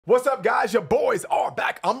What's up, guys? Your boys are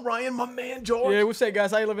back. I'm Ryan, my man, George. Yeah, what's up, guys?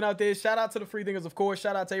 How you living out there? Shout out to the free thinkers, of course.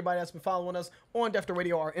 Shout out to everybody that's been following us on Def the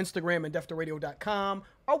Radio, our Instagram, and DefTheRadio.com.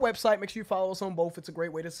 Our website, make sure you follow us on both. It's a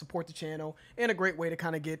great way to support the channel and a great way to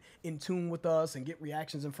kind of get in tune with us and get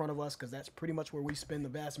reactions in front of us, because that's pretty much where we spend the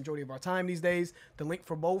vast majority of our time these days. The link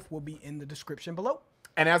for both will be in the description below.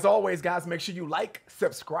 And as always, guys, make sure you like,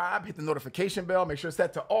 subscribe, hit the notification bell. Make sure it's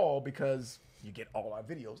set to all because you get all our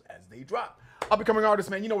videos as they drop. Up-and-coming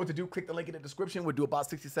artists, man, you know what to do. Click the link in the description. We'll do about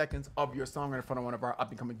 60 seconds of your song in front of one of our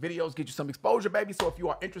up-and-coming videos. Get you some exposure, baby. So if you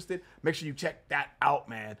are interested, make sure you check that out,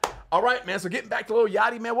 man. All right, man. So getting back to Lil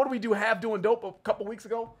Yachty, man. What did we do? Half Doing Dope a couple weeks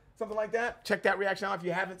ago? Something like that. Check that reaction out if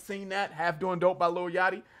you haven't seen that. Half Doing Dope by Lil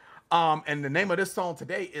Yachty. And the name of this song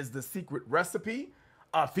today is The Secret Recipe,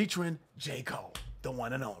 featuring J. Cole, the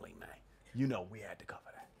one and only, man. You know we had to cover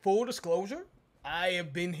that. Full disclosure, I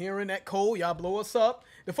have been hearing that Cole. Y'all blow us up.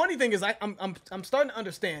 The funny thing is, I'm starting to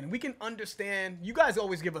understand. We can understand. You guys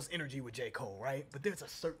always give us energy with J. Cole, right? But there's a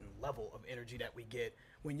certain level of energy that we get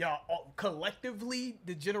when y'all all, collectively,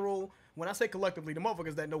 the general. When I say collectively, the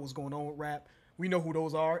motherfuckers that know what's going on with rap, we know who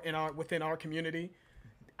those are within our community.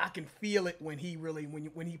 I can feel it when he really,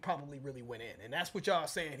 when he probably really went in, and that's what y'all are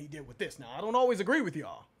saying he did with this. Now, I don't always agree with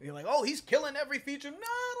y'all. You're like, oh, he's killing every feature. No,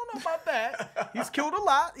 I don't know about that. He's killed a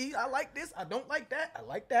lot. I like this. I don't like that. I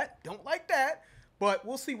like that. Don't like that. But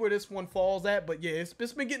we'll see where this one falls at. But yeah, it's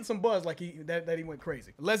been getting some buzz like that he went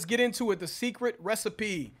crazy. Let's get into it. The Secret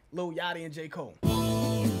Recipe, Lil Yachty and J. Cole.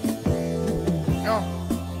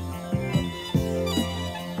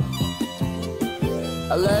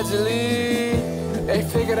 Allegedly, they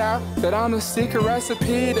figured out that I'm the secret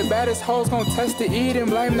recipe. The baddest hoes gon' test to eat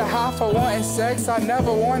and blame the high for wanting sex. I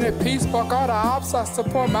never wanted peace, fuck all the ops. I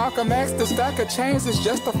support Malcolm X. The stack of chains is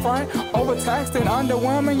just a front. Overtaxed and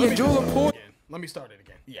underwhelming. Your jeweler pool. Let me start it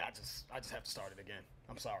again. Yeah, I just have to start it again.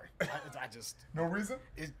 I'm sorry. I just No reason?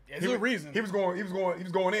 There's a reason. He was going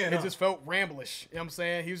in. It just felt ramblish. You know what I'm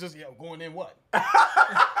saying? He was just going in what?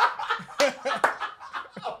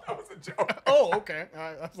 That was a joke. Oh, okay.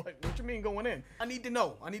 I was like, what you mean going in? I need to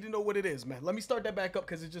know. I need to know what it is, man. Let me start that back up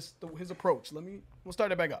because it's just his approach. We'll start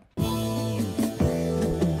that back up.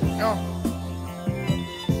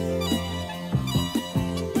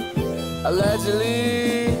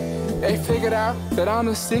 Allegedly, they figured out that I'm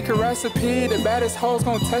the secret recipe. The baddest hoes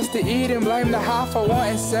gon' test to eat and blame the high for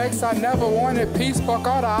wanting sex. I never wanted peace, fuck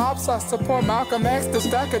all the ops. I support Malcolm X. The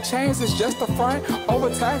stack of chains is just a front.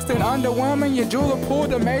 Overtaxed and underwhelming. Your jeweler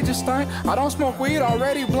pulled a major stunt. I don't smoke weed,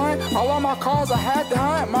 already blunt. All on my cars I had to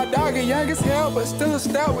hunt. My dog is young as hell, but still a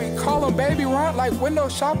stout. We call him baby runt like window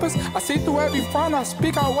shoppers. I see through every front. I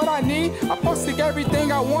speak out what I need. I post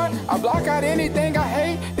everything I want. I block out anything I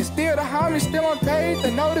hate. It's still the homage, still unpaid. The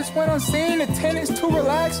notice went unseen. The tenants too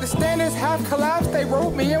relaxed. The standards have collapsed. They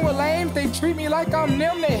wrote me in with lame. They treat me like I'm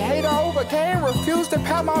them. They hate I overcame. Refuse to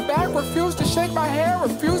pat my back. Refuse to shake my hand.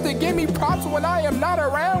 Refuse to give me props when I am not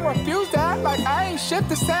around. Refuse to act like I ain't shift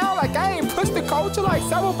the sound. Like I ain't pushed the culture. Like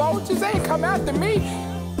several vultures ain't come after me.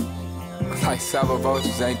 Like several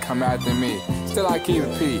vultures ain't come after me. Still I keep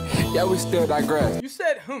it P. Yeah, we still digress. You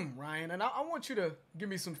said Ryan, and I want you to give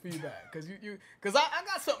me some feedback because because I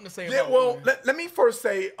got something to say Yeah, about it. well, let me first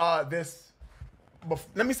say this.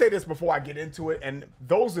 Let me say this before I get into it. And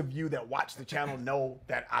those of you that watch the channel know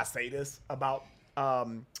that I say this about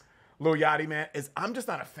Lil Yachty, man, is I'm just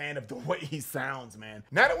not a fan of the way he sounds, man.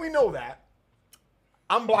 Now that we know that,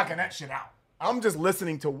 I'm blocking that shit out. I'm just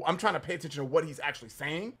I'm trying to pay attention to what he's actually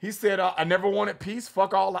saying. He said, I never wanted peace.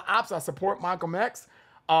 Fuck all the ops. I support Malcolm X.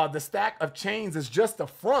 The stack of chains is just a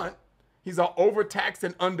front. He's all overtaxed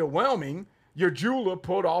and underwhelming. Your jeweler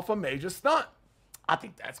pulled off a major stunt. I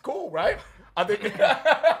think that's cool, right? I think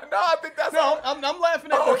I think that's I'm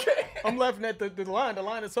laughing at I'm laughing at the line. The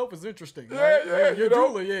line itself is interesting. Right? Yeah, your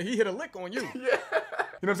jeweler, he hit a lick on you. Yeah. You know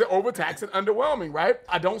what I'm saying? Overtaxed and underwhelming, right?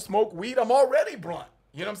 I don't smoke weed. I'm already blunt.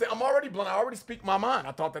 You know what I'm saying? I'm already blunt. I already speak my mind.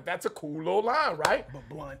 I thought that's a cool little line, right? But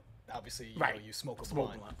blunt, obviously, you smoke a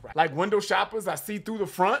blunt. Right. Like window shoppers, I see through the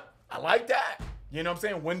front. I like that. You know what I'm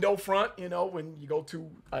saying? Window front, when you go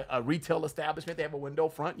to a retail establishment, they have a window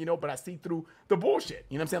front, but I see through the bullshit.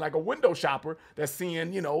 You know what I'm saying? Like a window shopper that's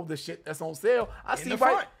seeing, the shit that's on sale. I see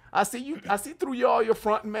right. I see through all your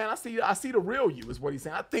front, man. I see the real you is what he's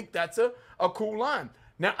saying. I think that's a cool line.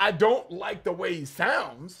 Now, I don't like the way he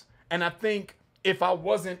sounds, and I think if I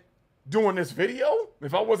wasn't doing this video,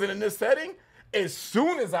 if I wasn't in this setting, as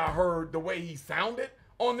soon as I heard the way he sounded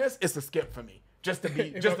on this, it's a skip for me. Just to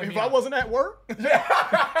be, if I wasn't at work,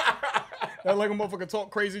 That like a motherfucker talk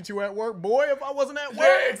crazy to you at work. Boy, if I wasn't at work.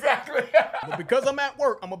 Yeah, exactly. But because I'm at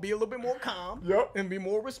work, I'm going to be a little bit more calm Yep. and be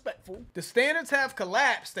more respectful. The standards have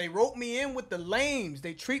collapsed. They wrote me in with the lames.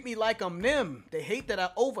 They treat me like I'm them. They hate that I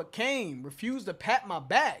overcame. Refuse to pat my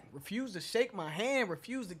back. Refuse to shake my hand.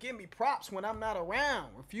 Refuse to give me props when I'm not around.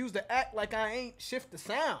 Refuse to act like I ain't shift the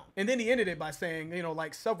sound. And then he ended it by saying, you know,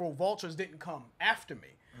 like several vultures didn't come after me.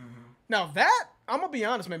 Now that, I'm going to be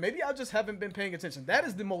honest, man, maybe I just haven't been paying attention. That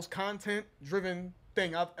is the most content-driven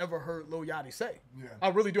thing I've ever heard Lil Yachty say. Yeah. I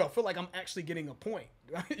really do. I feel like I'm actually getting a point,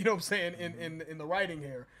 you know what I'm saying, in the writing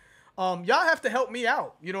here. Y'all have to help me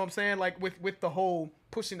out, you know what I'm saying, like with the whole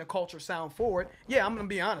pushing the culture sound forward. Yeah, I'm going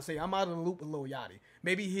to be honest. Hey, I'm out of the loop with Lil Yachty.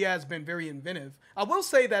 Maybe he has been very inventive. I will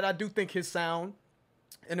say that I do think his sound,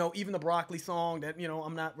 you know, even the Broccoli song that, you know,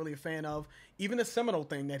 I'm not really a fan of, even the Seminole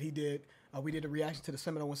thing that he did, we did a reaction to the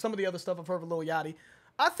Seminole, and some of the other stuff I've heard of Lil Yachty,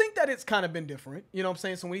 I think that it's kind of been different. You know what I'm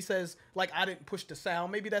saying? So when he says, like, I didn't push the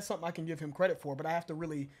sound, maybe that's something I can give him credit for, but I have to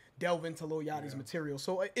really delve into Lil Yachty's material.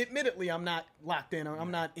 So admittedly, I'm not locked in, or I'm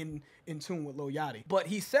not in tune with Lil Yachty. But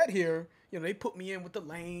he said here, you know, they put me in with the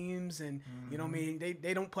lames, and, you know what I mean,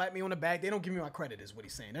 they don't pat me on the back. They don't give me my credit, is what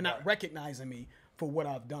he's saying. They're not recognizing me for what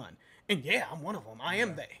I've done. And yeah, I'm one of them. I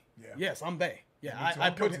am they. Yeah. Yes, I'm they. Yeah,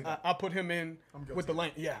 I put him in with the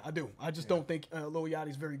lane. Yeah, I do. I just don't think Lil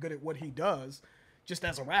Yachty's very good at what he does, just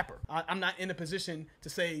as a rapper. I'm not in a position to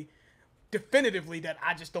say definitively that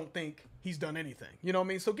I just don't think he's done anything. You know what I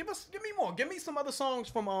mean? So give me more. Give me some other songs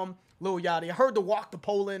from Lil Yachty. I heard the Walk to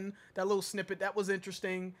Poland, that little snippet. That was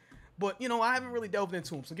interesting. But, you know, I haven't really delved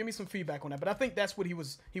into him. So give me some feedback on that. But I think that's what he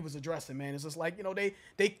was addressing, man. It's just like, you know,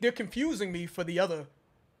 they're confusing me for the other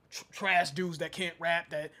trash dudes that can't rap,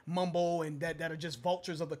 that mumble, and that are just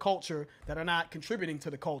vultures of the culture, that are not contributing to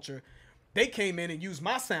the culture. They came in and used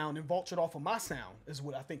my sound and vultured off of my sound, is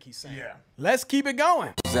what I think he's saying. Yeah. Let's keep it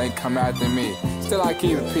going. They come after me, still I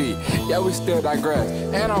keep it P. Yeah, we still digress.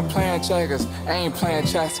 And I'm playing checkers, I ain't playing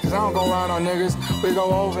chess, cause I don't go around on niggas, we go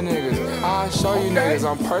over niggas. I'll show you niggas,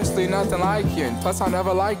 I'm personally nothing like you, and plus I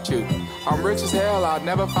never liked you. I'm rich as hell, I'd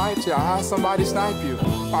never fight you, I'll have somebody snipe you.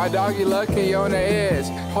 My doggy lucky on the edge,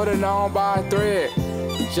 holding on by a thread,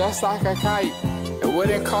 just like a kite. It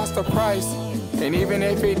wouldn't cost a price, and even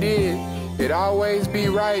if it did, it'd always be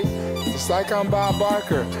right, just like I'm Bob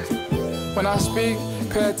Barker. When I speak,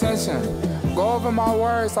 pay attention. Go over my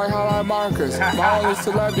words like highlight markers. My only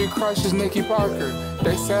celebrity crush is Nikki Parker.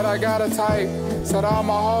 They said I got a type. Said all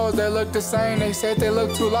my hoes, they look the same. They said they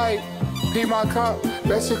look too light. Pee my cup,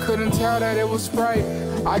 bet you couldn't tell that it was Sprite.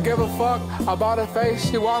 I give a fuck about her face.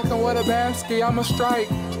 She walking with a Bamski, I'm a strike.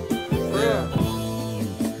 Yeah.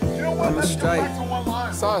 You know what? Let's go back to one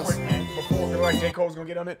line real quick, man, before, like, J. Cole's gonna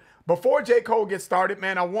get on it. Before J. Cole gets started,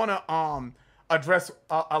 man, I wanna address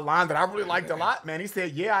a line that I really liked a lot, man. He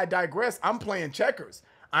said, yeah, I digress. I'm playing checkers.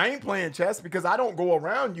 I ain't playing chess because I don't go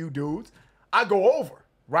around you dudes. I go over,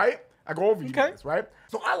 right? I go over you guys, right?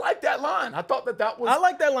 So I like that line. I thought that was... I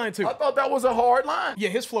like that line, too. I thought that was a hard line. Yeah,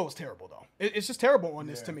 his flow is terrible, though. It's just terrible on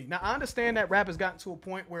this to me. Now, I understand that rap has gotten to a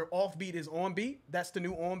point where offbeat is on beat. That's the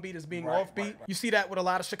new on beat, is being offbeat. Right. You see that with a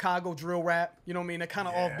lot of Chicago drill rap. You know what I mean? They're kind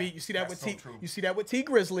of offbeat. You see that with You see that with T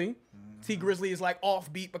Grizzly. T Grizzly is like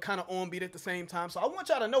offbeat, but kind of on beat at the same time. So I want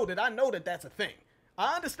y'all to know that I know that that's a thing.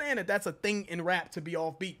 I understand that that's a thing in rap, to be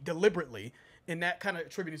offbeat deliberately, and that kind of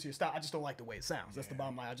attributed to your style. I just don't like the way it sounds. That's the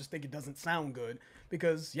bottom line. I just think it doesn't sound good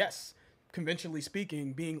because, yes, conventionally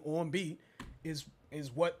speaking, being on beat is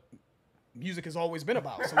what music has always been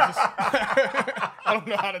about. So just, I don't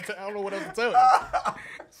know I don't know what else to tell you.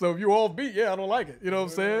 So if you all beat, I don't like it. You know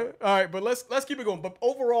what I'm saying? All right, but let's keep it going. But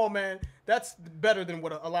overall, man, that's better than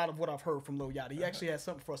what a lot of what I've heard from Lil Yachty. He actually has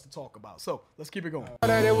something for us to talk about. So let's keep it going.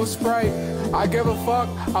 That it was Sprite. I give a fuck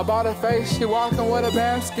about her face. She walking with a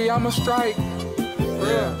Bamski. I'm a strike.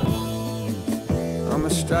 Yeah. I'm a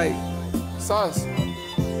strike. Sus.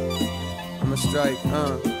 I'm a strike.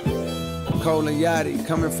 Cole and Yachty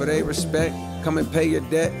coming for their respect. Come and pay your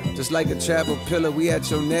debt, just like a travel pillar, we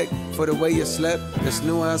at your neck for the way you slept. It's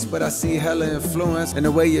nuance, but I see hella influence in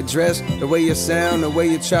the way you dress, the way you sound, the way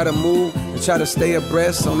you try to move, and try to stay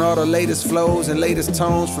abreast on all the latest flows and latest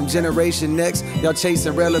tones from Generation Next. Y'all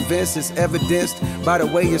chasing relevance, it's evidenced by the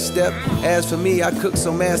way you step. As for me, I cook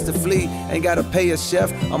so masterfully, ain't gotta pay a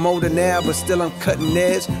chef. I'm older now, but still I'm cutting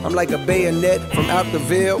edge. I'm like a bayonet from out the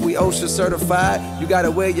Ville, we OSHA certified. You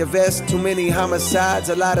gotta wear your vest, too many homicides,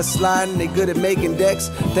 a lot of sliding, they good at making decks.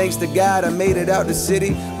 Thanks to God, I made it out the city.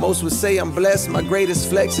 Most would say I'm blessed. My greatest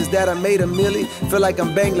flex is that I made a milli. Feel like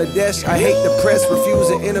I'm Bangladesh. I hate the press,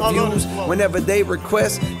 refusing interviews whenever they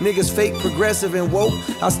request. Niggas fake, progressive, and woke.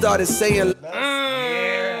 I started saying,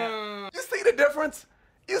 You see the difference?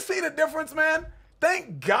 You see the difference, man?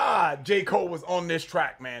 Thank God J. Cole was on this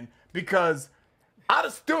track, man, because I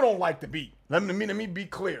still don't like the beat. Let me be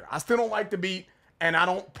clear. I still don't like the beat, and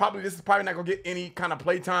this is probably not gonna get any kind of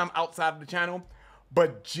playtime outside of the channel.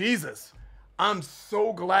 But Jesus, I'm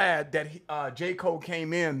so glad that J. Cole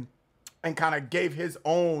came in and kind of gave his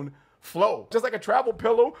own flow. Just like a travel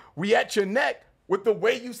pillow, we at your neck with the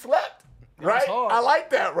way you slept, right? I like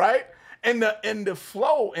that, right? And the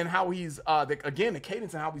flow and how he's, the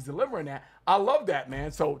cadence and how he's delivering that, I love that,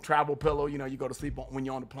 man. So travel pillow, you go to sleep when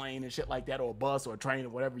you're on the plane and shit like that, or a bus or a train or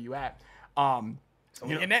whatever you at.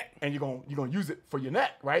 Your neck. And you're gonna use it for your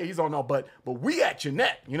neck, right? He's on no, but we at your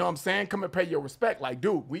neck. You know what I'm saying? Come and pay your respect. Like,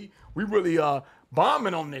 dude, we really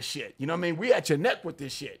bombing on this shit. You know what I mean? We at your neck with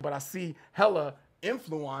this shit. But I see hella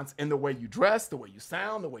influence in the way you dress, the way you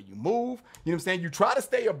sound, the way you move. You know what I'm saying? You try to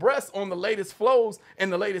stay abreast on the latest flows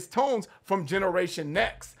and the latest tones from Generation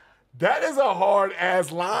Next. That is a hard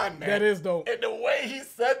ass line, man. That is dope. And the way he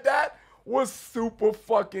said that was super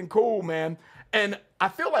fucking cool, man. And I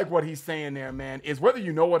feel like what he's saying there, man, is whether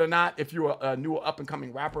you know it or not, if you're a new up and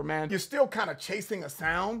coming rapper, man, you're still kind of chasing a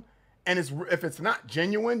sound. And if it's not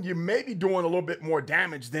genuine, you may be doing a little bit more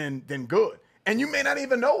damage than good. And you may not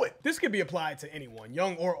even know it. This could be applied to anyone,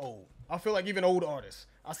 young or old. I feel like even old artists.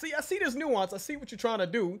 I see this nuance. I see what you're trying to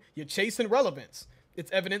do. You're chasing relevance.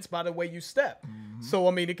 It's evidenced by the way you step. Mm-hmm. So,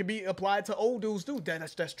 I mean, it could be applied to old dudes, too,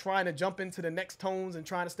 that's trying to jump into the next tones and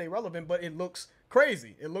trying to stay relevant, but it looks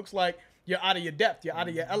crazy. It looks like you're out of your depth. You're out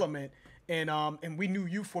of your element. And we knew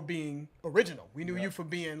you for being original. We knew you for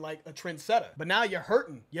being like a trendsetter. But now you're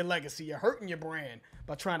hurting your legacy. You're hurting your brand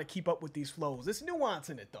by trying to keep up with these flows. There's nuance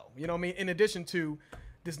in it, though. You know what I mean? In addition to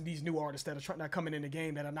these new artists that are not coming in the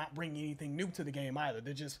game that are not bringing anything new to the game either.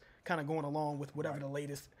 They're just kind of going along with whatever the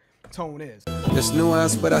latest tone is. It's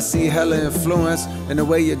nuance, but I see hella influence in the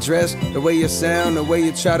way you dress, the way you sound, the way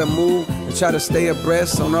you try to move and try to stay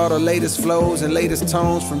abreast on all the latest flows and latest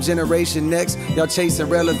tones from Generation Next. Y'all chasing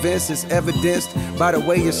relevance, it's evidenced by the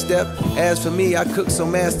way you step. As for me, I cook so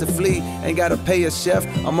masterfully, ain't gotta pay a chef.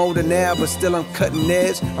 I'm older now, but still I'm cutting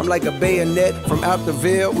edge. I'm like a bayonet from out the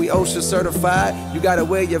Ville. We OSHA certified. You gotta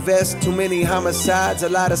wear your vest. Too many homicides, a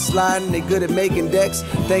lot of sliding. They good at making decks.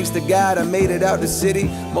 Thanks to God, I made it out the city.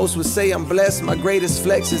 Most would say I'm blessed. My greatest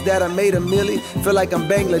flex is that I made a milli. Feel like I'm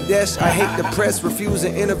Bangladesh. I hate the press,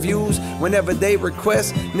 refusing interviews whenever they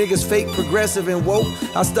request. Niggas fake, progressive, and woke.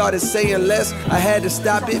 I started saying less. I had to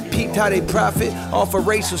stop it. Peeped how they profit off of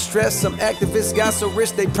racial stress. Some activists got so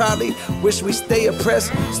rich they probably wish we stay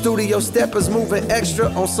oppressed. Studio steppers moving extra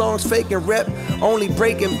on songs fake and rep. Only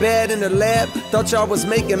breaking bad in the lab. Thought y'all was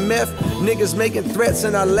making meth. Niggas making threats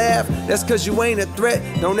and I laugh. That's cause you ain't a threat.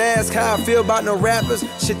 Don't ask how I feel about no rappers.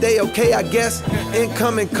 Shit, they okay, I guess.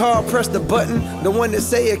 Incoming call, press the button. The one that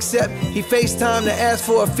say accept. He FaceTime to ask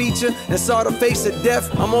for a feature and saw the face of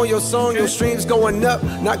death. I'm on your song, your streams going up.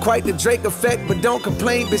 Not quite the Drake effect, but don't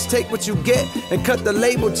complain, bitch, take what you get. And cut the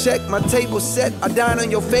label check, my table set. I dine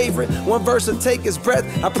on your favorite. One verse will take his breath.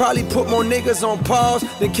 I probably put more niggas on pause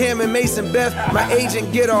than Cam and Mason Beth. My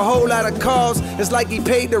agent get a whole lot of calls. It's like he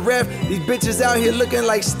paid the ref. These bitches out here looking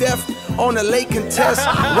like Steph on a late contest.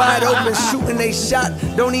 Wide open shooting they shot.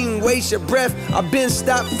 Don't even waste your breath. I been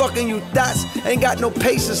stopped fucking you thoughts. Ain't got no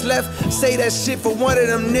patience left. Say that shit for one of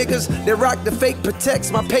them niggas that rock the fake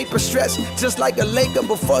protects. My paper stretch just like a Laker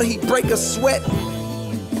before he break a sweat.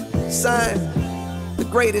 Sign the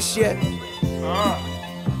greatest yet.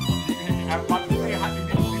 I'm about to say,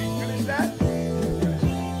 did he finish that?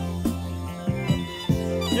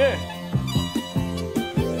 Yeah.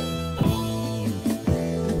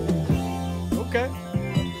 Okay.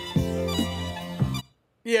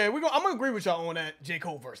 Yeah, I'm gonna agree with y'all on that J.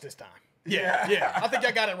 Cole verse this time. Yeah. I think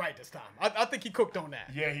I got it right this time. I think he cooked on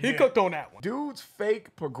that. Yeah, he cooked on that one. Dude's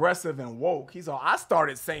fake, progressive, and woke. He's all, I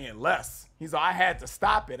started saying less. He's all, I had to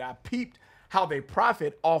stop it. I peeped how they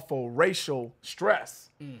profit off of racial stress.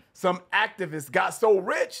 Some activists got so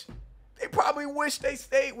rich, they probably wish they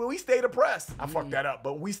stayed. Well, we stayed oppressed. I fucked that up,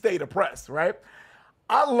 but we stayed oppressed, right?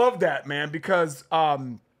 I love that, man, because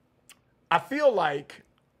I feel like,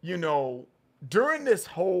 during this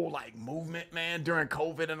whole movement, man, during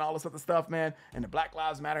COVID and all this other stuff, man, and the Black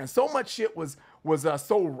Lives Matter, and so much shit was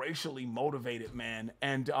so racially motivated, man.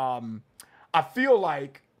 And I feel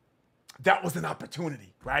like that was an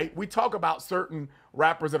opportunity, right? We talk about certain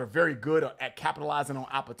rappers that are very good at capitalizing on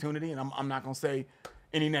opportunity, and I'm not gonna say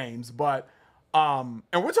any names, but and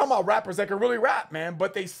we're talking about rappers that can really rap, man,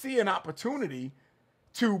 but they see an opportunity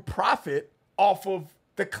to profit off of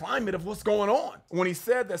the climate of what's going on. When he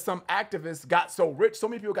said that some activists got so rich, so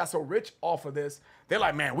many people got so rich off of this, they're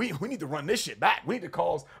like, man, we need to run this shit back. We need to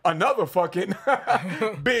cause another fucking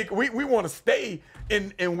big, we want to stay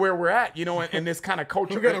in where we're at, you know, in this kind of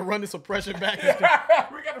culture. We're going to run this oppression back.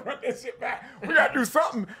 We got to run this shit back. We got to do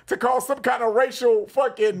something to cause some kind of racial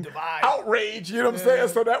fucking divide, outrage, you know what I'm saying?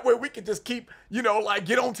 So that way we can just keep, you know, like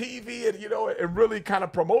get on TV and, you know, and really kind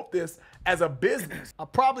of promote this as a business. I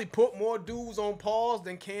probably put more dudes on pause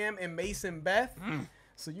than Cam and Mace and Beth.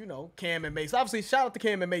 So, you know, Cam and Mace. Obviously, shout out to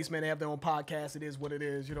Cam and Mace, man. They have their own podcast. It is what it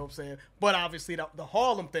is, you know what I'm saying? But obviously, the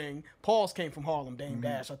Harlem thing, pause came from Harlem. Dame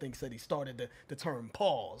Dash, I think, said he started the term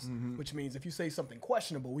pause, which means if you say something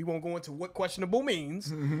questionable, we won't go into what questionable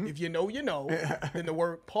means. If you know, you know, then the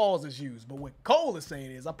word pause is used. But what Cole is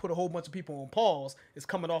saying is, I put a whole bunch of people on pause. It's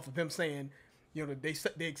coming off of him saying, you know,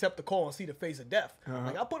 they accept the call and see the face of death.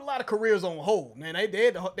 Like, I put a lot of careers on hold, man. They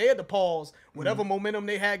had to pause whatever momentum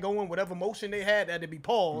they had going, whatever motion they had to be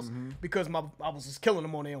paused because I was just killing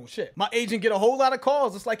them on their own shit. My agent get a whole lot of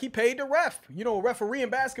calls. It's like he paid the ref. You know, a referee in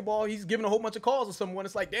basketball, he's giving a whole bunch of calls to someone.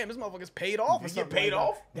 It's like, damn, this motherfucker's paid off. Get paid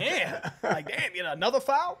off? Damn. Like, damn, you know, another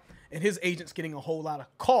foul? And his agent's getting a whole lot of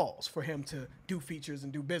calls for him to do features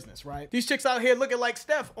and do business, right? These chicks out here looking like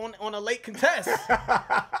Steph on a late contest.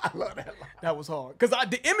 I love that line. That was hard. Because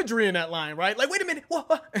the imagery in that line, right? Like, wait a minute.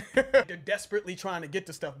 What? They're desperately trying to get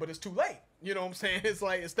to Steph, but it's too late. You know what I'm saying? It's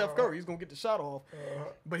like, it's Steph Curry. He's going to get the shot off.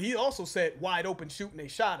 But he also said wide open shooting a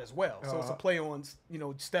shot as well. So it's a play on, you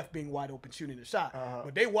know, Steph being wide open shooting the shot.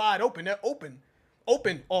 But they wide open. They're open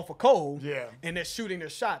off of Cole. Yeah. And they're shooting their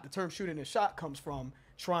shot. The term shooting their shot comes from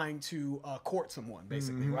trying to court someone,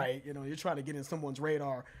 basically, right? You know, you're trying to get in someone's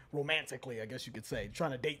radar romantically, I guess you could say.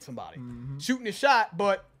 Trying to date somebody. Shooting a shot,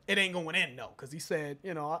 but it ain't going in, though, because he said,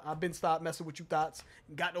 you know, I've been stopped messing with you thoughts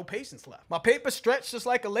and got no patience left. My paper stretched just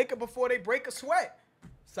like a Laker before they break a sweat.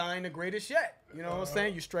 Sign the greatest yet. You know what I'm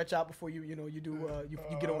saying? You stretch out before you know, you do, you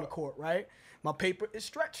get on the court, right? My paper is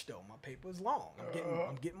stretched, though. My paper is long.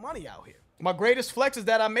 I'm getting money out here. My greatest flex is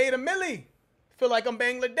that I made a milli. Feel like I'm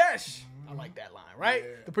Bangladesh. I like that line, right?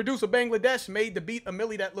 Yeah. The producer Bangladesh made the beat a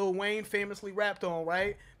milli that Lil Wayne famously rapped on,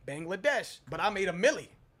 right? Bangladesh. But I made a milli.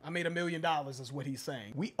 I made $1 million is what he's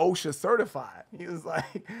saying. We OSHA certified. He was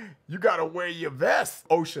like, you got to wear your vest.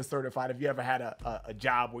 OSHA certified. If you ever had a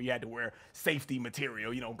job where you had to wear safety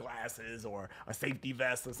material, you know, glasses or a safety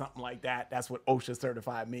vest or something like that, that's what OSHA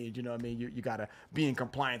certified means. You know what I mean? You got to be in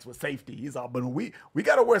compliance with safety. He's all, but we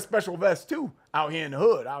got to wear special vests too out here in the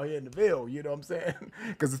hood, out here in the Ville. You know what I'm saying?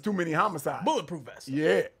 Because there's too many homicides. Bulletproof vests.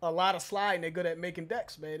 Yeah. A lot of sliding. They're good at making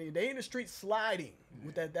decks, man. They in the street sliding.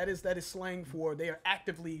 With that is slang for they are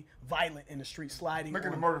actively violent in the street, sliding.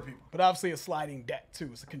 Looking to murder people. But obviously a sliding deck too.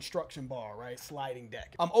 It's a construction bar, right? Sliding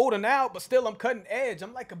deck. I'm older now, but still I'm cutting edge.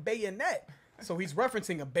 I'm like a bayonet. So he's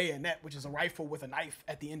referencing a bayonet, which is a rifle with a knife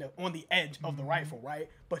at the end on the edge of the rifle, right?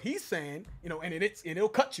 But he's saying, you know, and it'll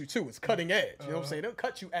cut you too. It's cutting edge. You know what I'm saying? It'll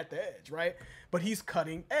cut you at the edge, right? But he's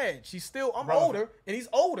cutting edge. I'm older, and he's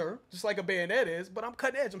older, just like a bayonet is, but I'm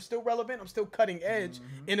cutting edge. I'm still relevant. I'm still cutting edge,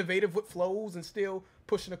 innovative with flows, and still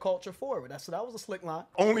pushing the culture forward. So that was a slick line.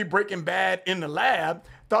 Only Breaking Bad in the lab.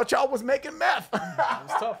 Thought y'all was making meth. It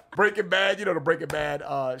was tough. Breaking Bad, you know, the Breaking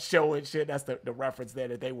Bad show and shit. That's the reference there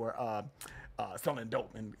that they were selling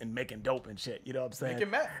dope and making dope and shit. You know what I'm saying?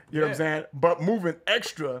 Making meth. You know what I'm saying? But moving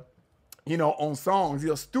extra, you know, on songs, you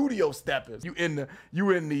know, studio steppers. You in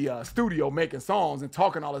the studio making songs and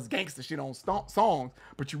talking all this gangster shit on songs,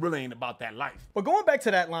 but you really ain't about that life. But going back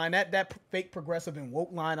to that line, that fake progressive and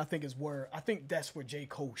woke line, I think that's where J.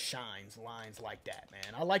 Cole shines, lines like that,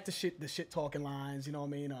 man. I like the shit talking lines, you know what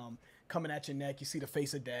I mean? Coming at your neck, you see the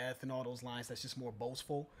face of death and all those lines that's just more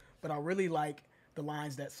boastful. But I really like the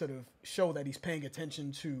lines that sort of show that he's paying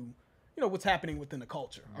attention to, you know, what's happening within the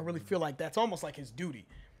culture. I really feel like that's almost like his duty,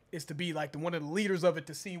 is to be like one of the leaders of it,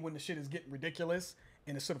 to see when the shit is getting ridiculous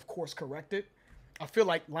and to sort of course correct it. I feel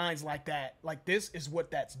like lines like that, like this, is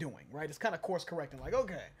what that's doing, right? It's kind of course correcting, like,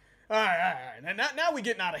 okay, all right. And now we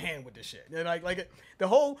getting out of hand with this shit. And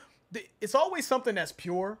it's always something that's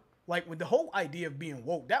pure. Like, with the whole idea of being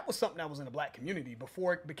woke, that was something that was in the black community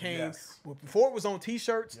before it became, before it was on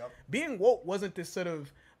T-shirts. Yep. Being woke wasn't this sort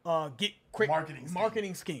of get quick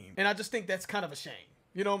marketing scheme. And I just think that's kind of a shame.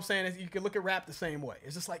 You know what I'm saying? You can look at rap the same way.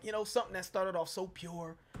 It's just like, you know, something that started off so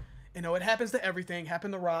pure. You know, it happens to everything.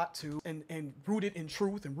 Happened to rock too, and rooted in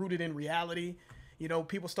truth and rooted in reality. You know,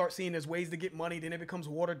 people start seeing there's ways to get money, then it becomes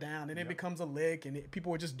watered down, then it becomes a lick, and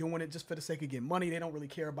people are just doing it just for the sake of getting money. They don't really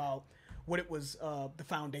care about what it was, the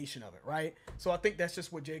foundation of it, right? So I think that's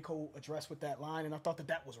just what J. Cole addressed with that line, and I thought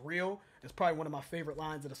that was real. It's probably one of my favorite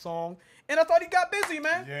lines of the song, and I thought he got busy,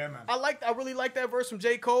 man. Yeah, man. I really like that verse from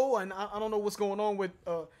J. Cole, and I don't know what's going on with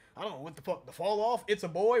I don't know what the fuck, the fall off, It's a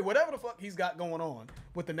Boy, whatever the fuck he's got going on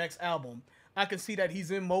with the next album. I can see that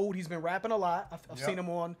he's in mode. He's been rapping a lot. I've seen him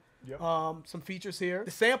on some features here.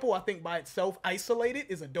 The sample, I think by itself, isolated,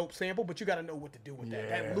 is a dope sample, but you got to know what to do with that.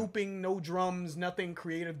 That looping, no drums, nothing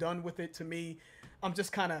creative done with it. To me, I'm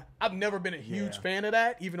just kind of, I've never been a huge fan of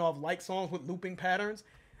that, even though I've liked songs with looping patterns.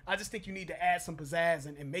 I just think you need to add some pizzazz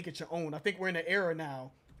and make it your own. I think we're in an era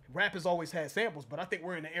now, rap has always had samples, but I think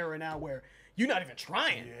we're in an era now where you're not even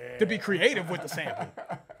trying to be creative with the sample.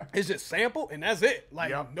 It's just sample and that's it.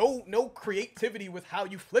 Like no creativity with how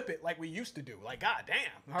you flip it like we used to do. Like, god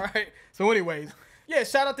damn. All right. So anyways, yeah,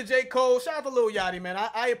 shout out to J. Cole. Shout out to Lil Yachty, man.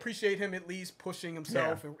 I appreciate him at least pushing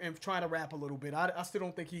himself and trying to rap a little bit. I still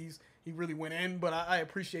don't think he really went in, but I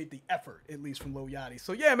appreciate the effort, at least from Lil Yachty.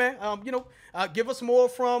 So yeah, man, give us more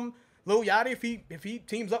from Lil Yachty if he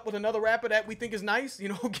teams up with another rapper that we think is nice,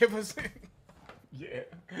 give us. Yeah,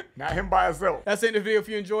 not him by himself. That's it in the video. If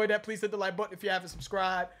you enjoyed that, please hit the like button. If you haven't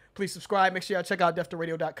subscribed, please subscribe. Make sure y'all check out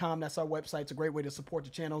deftoradio.com. That's our website. It's a great way to support the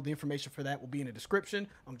channel. The information for that will be in the description.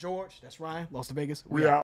 I'm George. That's Ryan. Lost to Vegas. We out.